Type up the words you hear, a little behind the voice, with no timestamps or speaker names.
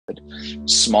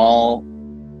Small,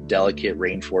 delicate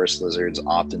rainforest lizards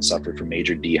often suffer from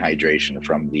major dehydration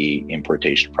from the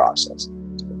importation process.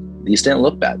 These didn't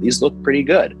look bad. These look pretty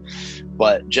good.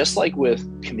 But just like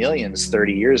with chameleons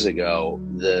 30 years ago,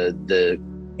 the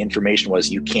information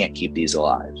was you can't keep these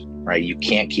alive, right? You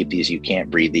can't keep these, you can't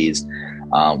breed these.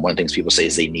 One of the things people say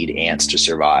is they need ants to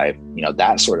survive,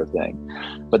 that sort of thing.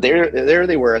 But there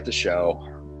they were at the show.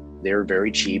 They were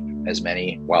very cheap, as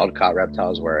many wild-caught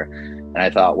reptiles were. And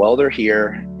I thought, well, they're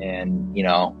here, and,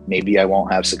 maybe I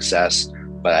won't have success,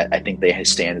 but I think they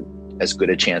stand as good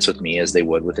a chance with me as they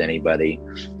would with anybody.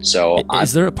 So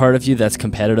is there a part of you that's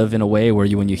competitive in a way where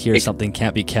when you hear something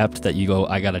can't be kept, that you go,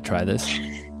 I got to try this?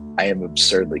 I am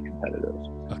absurdly competitive.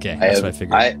 Okay, that's what I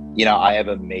figured. I have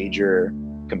a major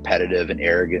competitive and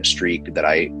arrogant streak that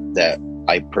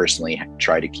I personally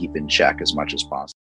try to keep in check as much as possible.